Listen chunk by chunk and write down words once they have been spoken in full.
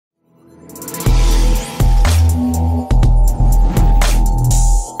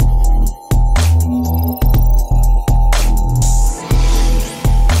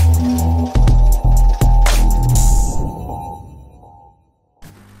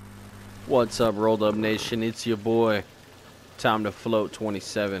What's up, Rolled Up Nation? It's your boy, Time to Float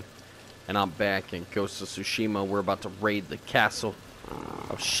 27, and I'm back in Ghost of Tsushima. We're about to raid the castle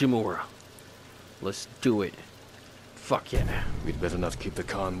of Shimura. Let's do it. Fuck yeah. We'd better not keep the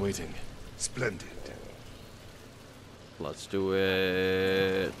Khan waiting. Splendid. Let's do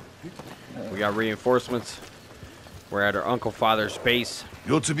it. We got reinforcements. We're at our Uncle Father's base.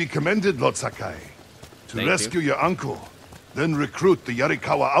 You're to be commended, Lord Sakai. To Thank rescue your uncle, then recruit the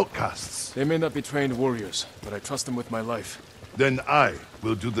Yarikawa outcasts. They may not be trained warriors, but I trust them with my life. Then I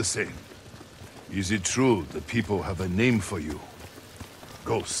will do the same. Is it true the people have a name for you?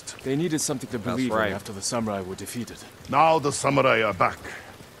 Ghost. They needed something to believe right. in after the samurai were defeated. Now the samurai are back.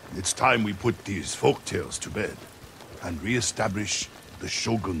 It's time we put these folktales to bed and re-establish the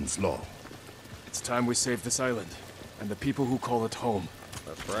Shogun's law. It's time we save this island, and the people who call it home.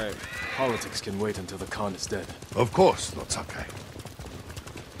 That's right. Politics can wait until the Khan is dead. Of course, Lord Sakai.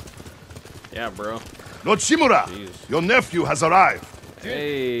 Yeah, bro. Lord Shimura, Jeez. your nephew has arrived.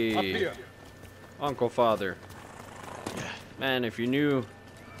 Hey, Up here. Uncle Father. Man, if you're new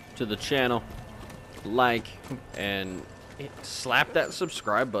to the channel, like and slap that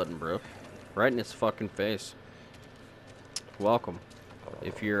subscribe button, bro. Right in its fucking face. Welcome.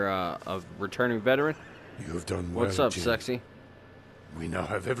 If you're a returning veteran, You have done what's well, up, Jin. sexy? We now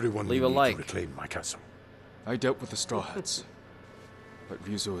have everyone Leave we a need like. to reclaim my castle. I dealt with the Straw Hats, but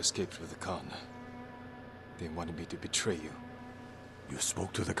Ryuzo escaped with the Khan. They wanted me to betray you. You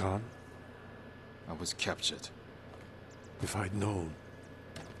spoke to the Khan? I was captured. If I'd known,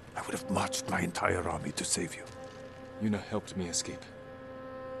 I would have marched my entire army to save you. Yuna helped me escape.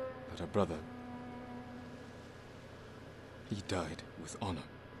 But her brother... he died with honor.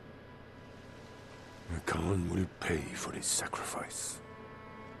 The Khan will pay for his sacrifice.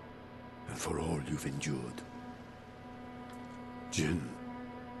 And for all you've endured. Jin,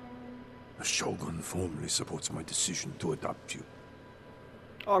 the Shogun formally supports my decision to adopt you.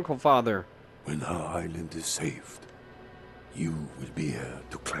 Uncle Father. When our island is saved, you will be heir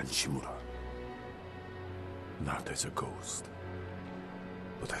to Clan Shimura. Not as a ghost,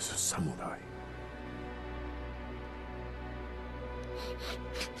 but as a samurai.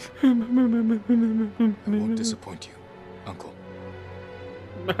 I won't disappoint you, Uncle.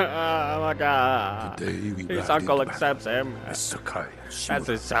 Oh my god. Today we His ride uncle into accepts battle him. as Sakai and That's Shimura.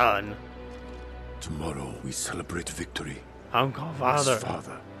 his son. Tomorrow we celebrate victory Uncle as Father.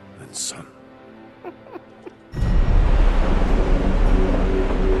 father and son.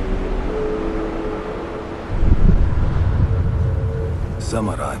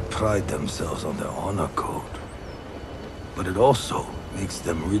 Samurai pride themselves on their honor code. But it also makes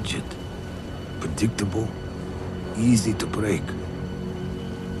them rigid, predictable, easy to break.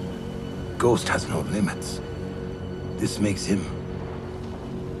 Ghost has no limits. This makes him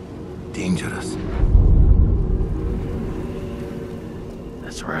dangerous.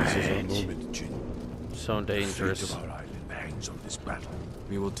 That's This is our right. moment, Jin. So The fate dangerous. of our island hangs on this battle,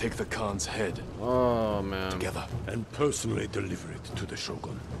 We will take the Khan's head Oh man. together. and personally deliver it to the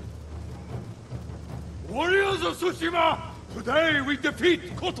Shogun. Warriors of Tsushima! Today we defeat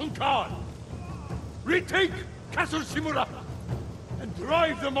Khotun Khan! Retake Castle Shimura! And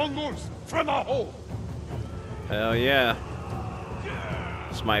drive the Mongols from our home! Hell yeah.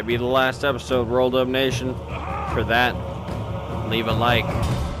 This might be the last episode, Rolled Up Nation. For that, leave a like.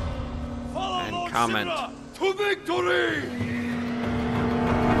 Follow And Lord comment. Shimura to victory!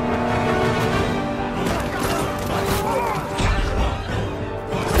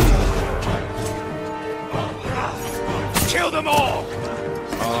 Kill them all!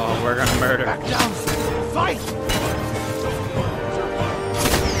 Oh, we're gonna murder. Back down! Fight!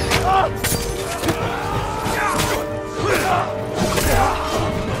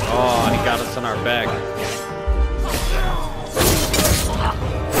 Oh, he got us on our back.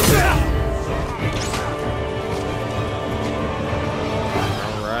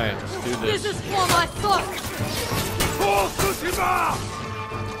 Alright, let's do This this. is for my son! For Tsushima!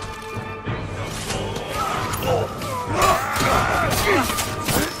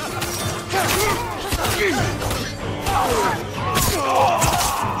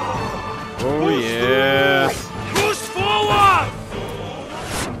 Oh yeah. Push forward!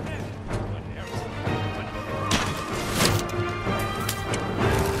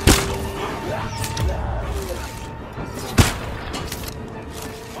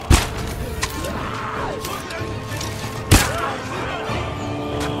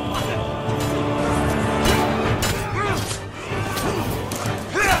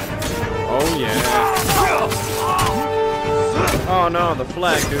 Oh yeah. Oh no, the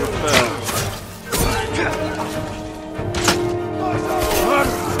flag dude fell.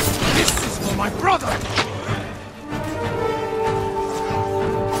 This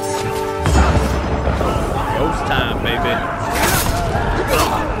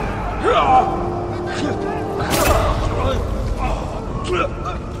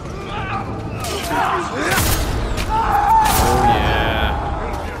Oh yeah.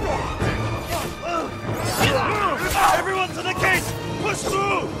 Everyone to the gate! Push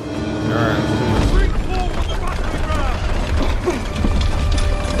through! Alright. Bring forward the battering ram!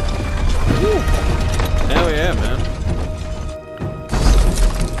 Hell yeah, man.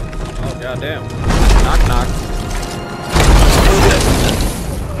 Oh goddamn. Knock knock.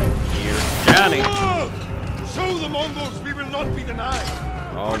 Here's Johnny. Show the Mongols we will not be denied!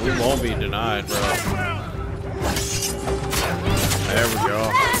 Oh, we won't be denied, bro. There we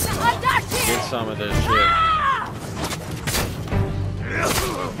go. Get some of this shit.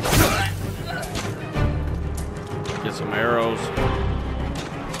 Get some arrows.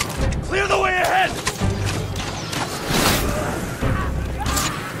 Clear the way ahead!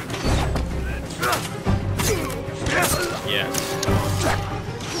 Yes.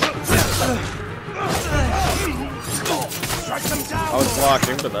 Strike them down! I was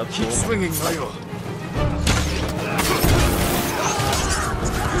blocking, but that's Keep cool. swinging, Mayo.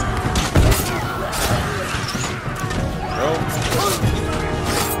 Go.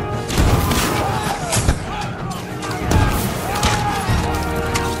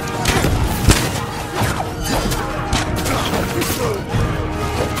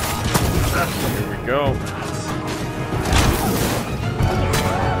 Here we go.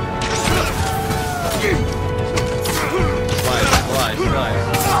 Slice, slice, slice.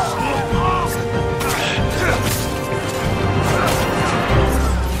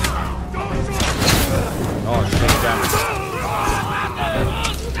 Oh shit, got me.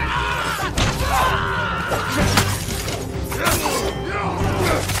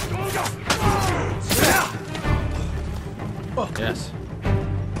 Yes.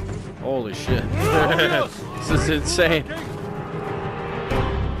 Holy shit. This is insane.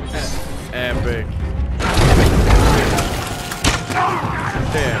 Epic.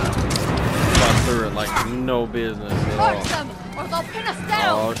 Damn. Got through it like no business at all. Charge them, or they'll pin us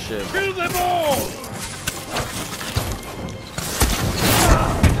down! Oh shit. Kill them all!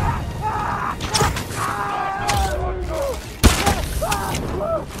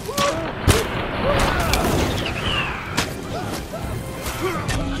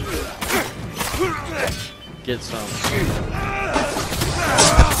 Get some.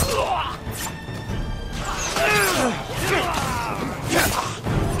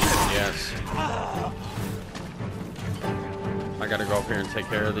 Yes. I gotta go up here and take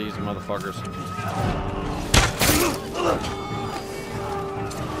care of these motherfuckers.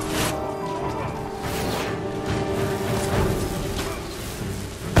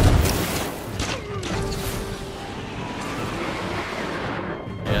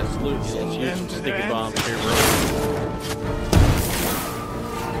 Yeah, let's use some sticky bombs here, bro.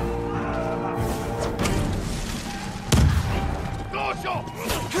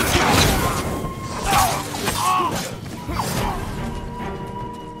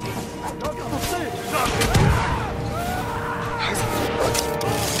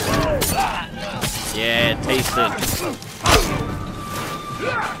 Yeah, taste it.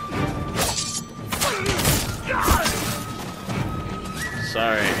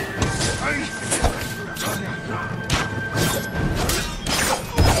 Sorry.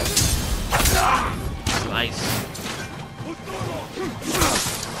 Slice.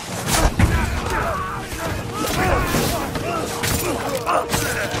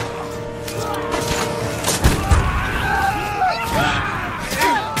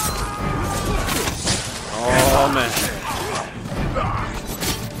 Oh man.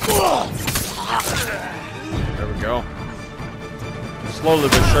 There we go. Slowly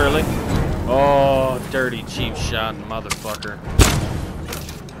but surely. Oh, dirty cheap shot, motherfucker.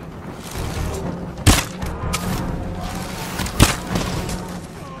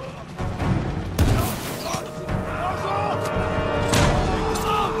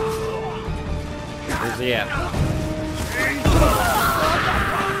 Where's he at?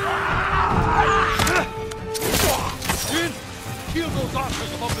 Kill those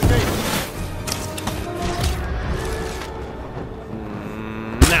archers above the gate!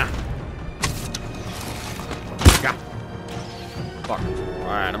 Nah. Gah. Fuck.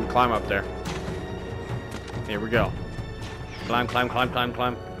 Alright, I'm gonna climb up there. Here we go. Climb, climb, climb, climb,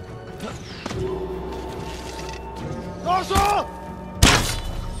 climb.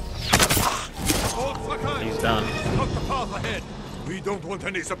 He's done. Cut the path ahead! We don't want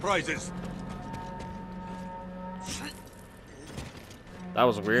any surprises! That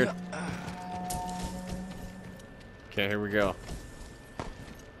was weird. Okay, here we go.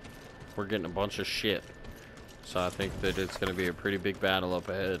 We're getting a bunch of shit. So I think that it's going to be a pretty big battle up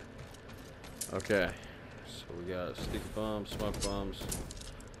ahead. Okay. So we got stick bombs, smoke bombs.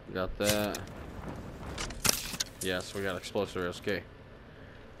 We got that. Yes, we got explosive SK.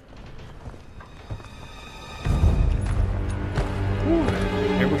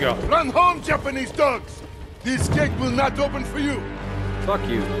 Here we go. Run home, Japanese dogs! This gate will not open for you! Fuck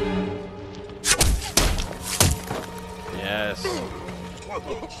you. Yes. Oh.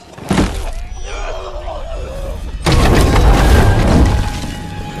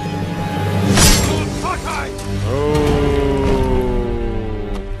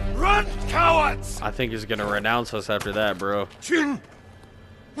 Run, cowards! I think he's gonna renounce us after that, bro. Jin!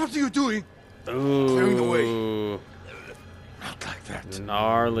 What are you doing? Ooh. Clearing the way. Not like that.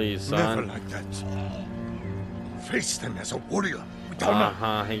 Gnarly, son. Never like that. Face them as a warrior.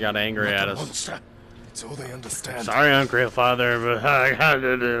 He got angry at us. Monster. It's all they understand. Sorry, Uncle Father, but I got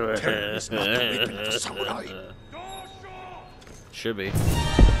to do Terror is not the it. weapon of samurai. Should be.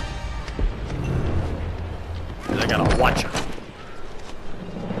 I gotta watch him.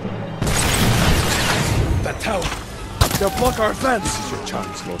 That tower. They'll block our advance. This is your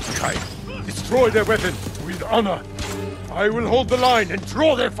chance, Lord Sakai. Destroy their weapon with honor. I will hold the line and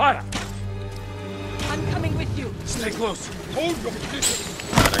draw their fire. I'm coming with you. Stay close. Hold your position.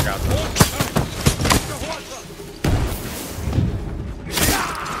 I got this.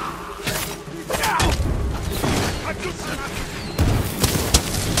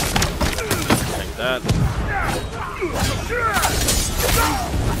 Take that.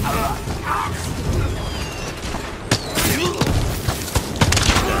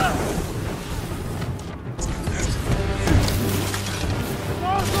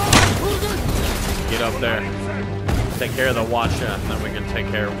 Get up there. Take care of the watcher, and then we can take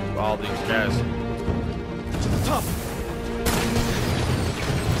care of all these guys. To the top.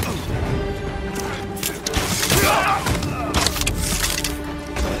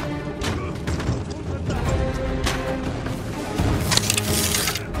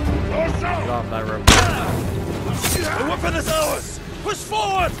 Get off that rope. The weapon is ours. Push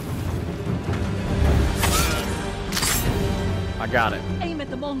forward. I got it. Aim at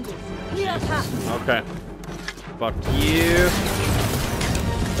the Mongols. Near attack. Okay. Fuck you.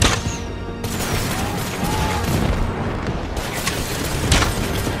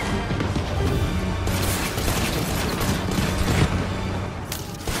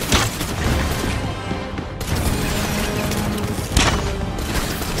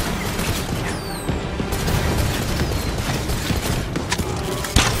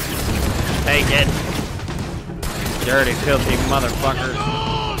 Take it. Dirty, filthy motherfuckers.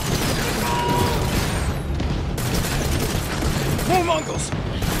 More Mongols.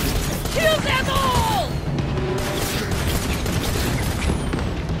 Kill them all!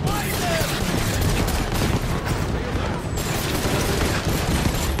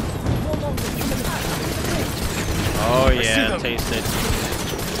 Oh yeah, taste it.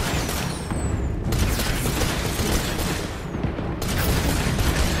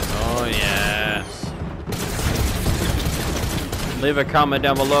 Oh yes. Leave a comment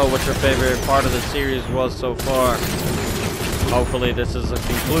down below what your favorite part of the series was so far. Hopefully this is a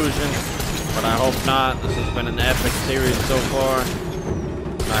conclusion, but I hope not. This has been an epic series so far.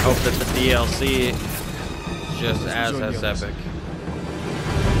 I hope that the DLC is just as epic.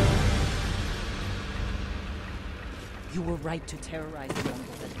 You were right to terrorize the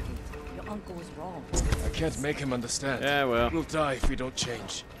Mongols at the gate. Your uncle was wrong. I can't make him understand. Yeah, well. We'll die if we don't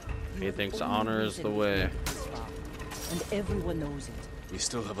change. He thinks honor is the way. And everyone knows it. We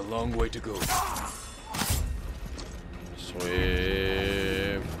still have a long way to go.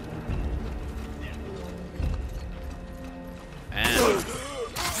 Sweep. And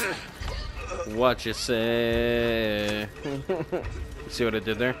what you say? See what I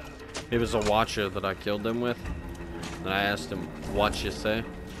did there? It was a watcher that I killed him with. And I asked him, what you say?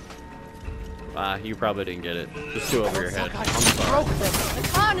 You probably didn't get it. Just two over your head. I'm sorry. The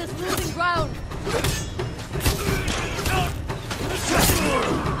Khan is losing ground.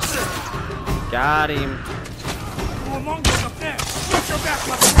 Got him. More Mongols up there! Watch your back,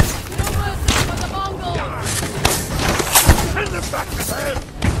 No mercy for the Mongols. Send them back to bed!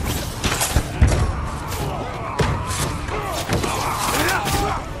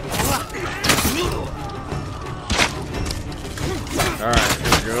 Alright,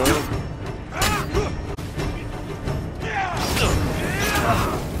 here we go.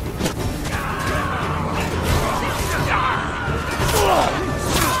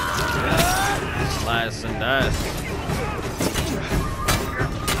 Slice and dice.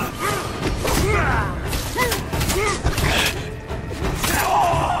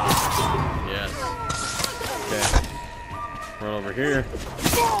 Yes. Okay. Run over here.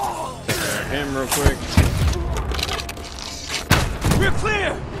 Take care of him real quick. We're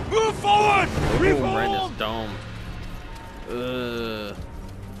clear! Move forward! Boom, right in his dome.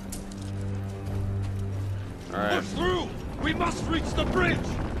 Alright. Push through! We must reach the bridge!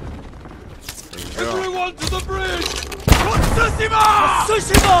 Go. Everyone to the bridge! Tsushima!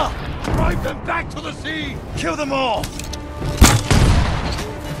 Tsushima! Drive them back to the sea! Kill them all!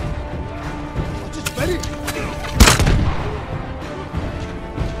 Just ready!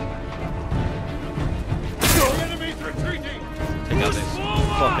 The enemy's retreating! Take out these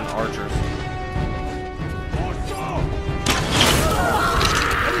fucking archers.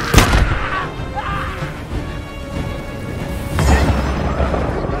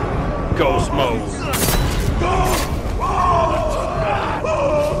 Ghost mode.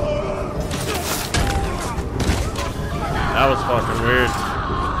 That was fucking weird.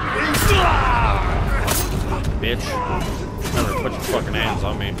 Bitch. Never put your fucking hands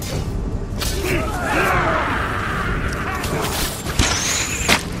on me.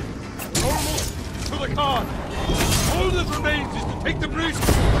 To the car! All that remains is to take the bridge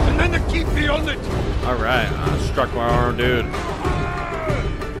and then to keep beyond it! Alright, I struck my arm, dude.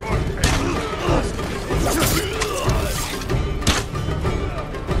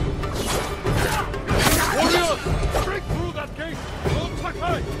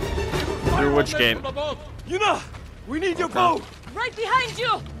 Through which gate? Yuna! We need your bow! Right behind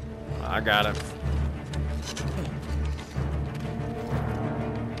you! I got it.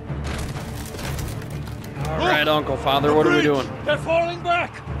 Alright, Uncle Father, what are we doing? They're falling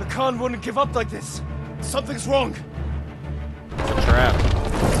back! The Khan wouldn't give up like this. Something's wrong. It's a trap.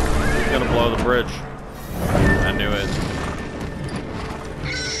 He's gonna blow the bridge. I knew it.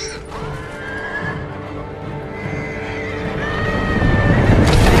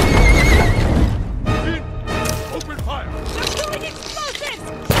 Open fire! They're throwing explosives!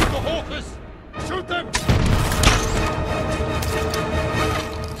 Shoot the horses! Shoot them!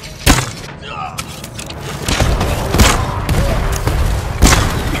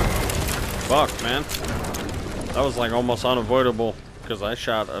 Fuck, man. That was like almost unavoidable because I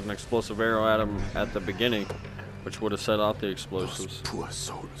shot an explosive arrow at him at the beginning, which would have set off the explosives. Poor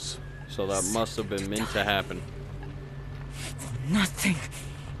souls. So that must have been meant to happen. Nothing.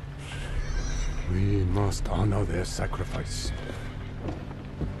 We must honor their sacrifice.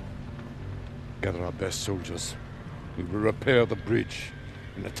 Gather our best soldiers. We will repair the bridge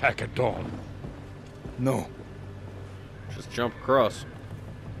and attack at dawn. No, Just jump across.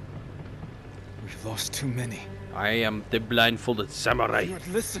 we've lost too many. I am the blindfolded samurai. But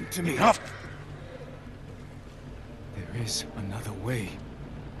listen to me. Enough! There is another way.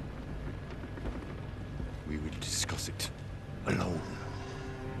 We will discuss it alone.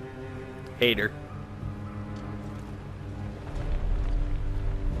 Hater.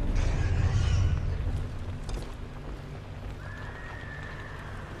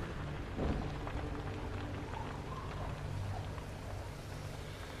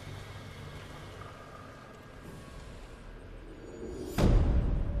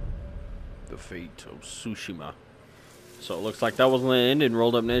 The fate of Tsushima. So it looks like that wasn't the end in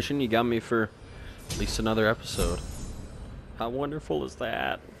Rolled Up Nation. You got me for at least another episode. How wonderful is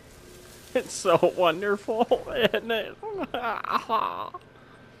that? It's so wonderful, isn't it?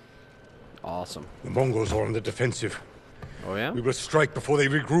 Awesome. The Mongols are on the defensive. Oh yeah? We will strike before they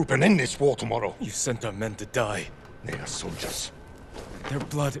regroup and end this war tomorrow. You sent our men to die. They are soldiers. Their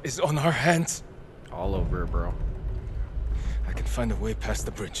blood is on our hands. All over it, bro. I can find a way past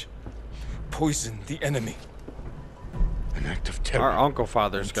the bridge. Poison the enemy. An act of terror. Our Uncle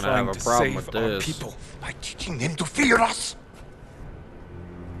Father's I'm gonna have trying a to problem save with our this. people. By teaching them to fear us.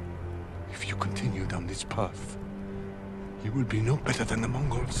 If you continue down this path, you will be no better than the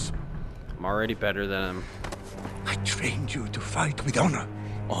Mongols. I'm already better than him. I trained you to fight with honor.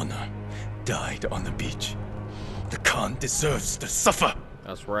 Honor died on the beach. The Khan deserves to suffer.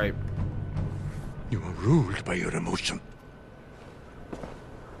 That's right. You are ruled by your emotion.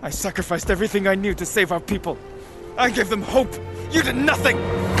 I sacrificed everything I knew to save our people. I gave them hope. You did nothing.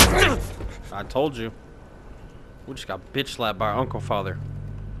 I told you. We just got bitch slapped by our Uncle Father.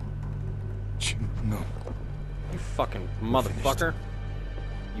 No. You fucking motherfucker.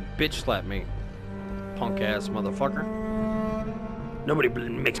 You bitch slapped me. Punk ass motherfucker. Nobody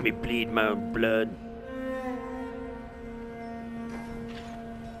makes me bleed my own blood.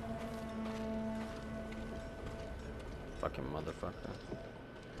 Fucking motherfucker.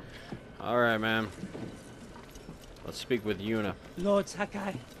 Alright, man. Let's speak with Yuna. Lord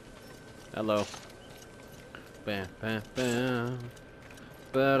Sakai. Hello. Bam, bam, bam.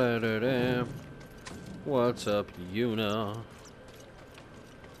 Ba-da-da-da. What's up, Yuna?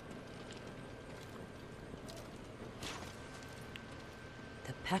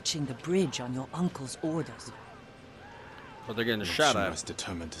 patching the bridge on your uncle's orders. But they're getting shot Tsushima at. is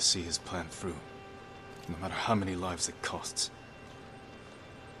determined to see his plan through, no matter how many lives it costs.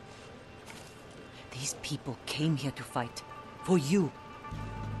 These people came here to fight. For you.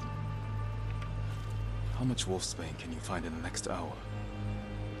 How much wolfsbane can you find in the next hour?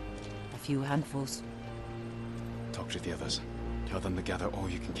 A few handfuls. Talk to the others. Tell them to gather all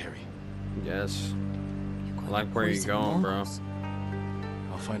you can carry. Yes. You're going I like to where you're poison going, bro. Mongols.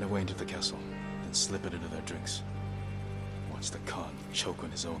 I'll find a way into the castle, then slip it into their drinks. Watch the Khan choke on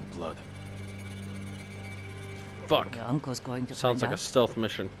his own blood. Fuck. Your uncle's going to Sounds find like a out. stealth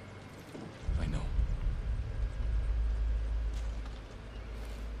mission. I know.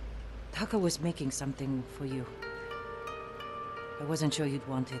 Taka was making something for you. I wasn't sure you'd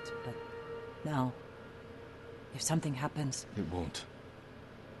want it, but now, if something happens, It won't.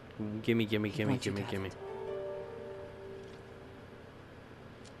 Gimme, gimme, I gimme, want you gimme, to have gimme. it.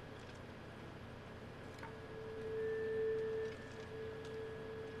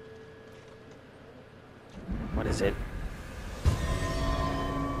 What is it?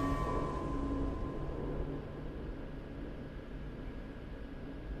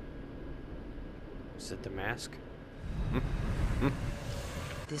 Is it the mask?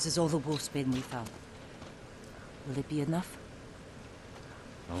 This is all the wolfsbane we found. Will it be enough?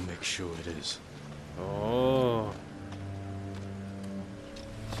 I'll make sure it is. Oh.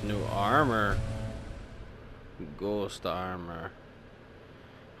 It's new armor. Ghost armor.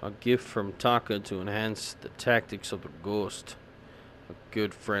 A gift from Taka to enhance the tactics of the ghost. A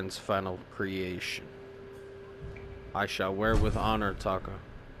good friend's final creation. I shall wear with honor, Taka.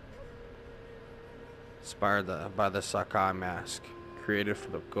 Inspired by the Sakai mask. Created for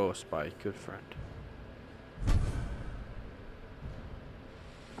the ghost by a good friend.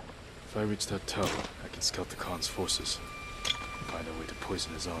 If I reach that tower, I can scout the Khan's forces. Find a way to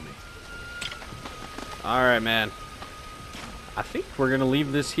poison his army. Alright, man. I think we're gonna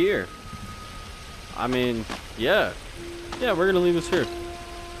leave this here. I mean, yeah. Yeah, we're gonna leave this here.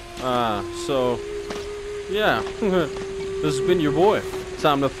 So, yeah. This has been your boy,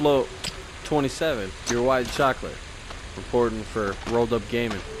 Time to Float 27, your white chocolate, reporting for Rolled Up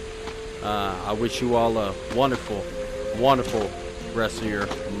Gaming. I wish you all a wonderful, wonderful rest of your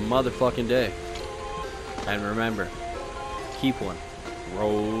motherfucking day. And remember, keep one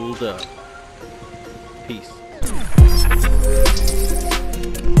rolled up. Peace.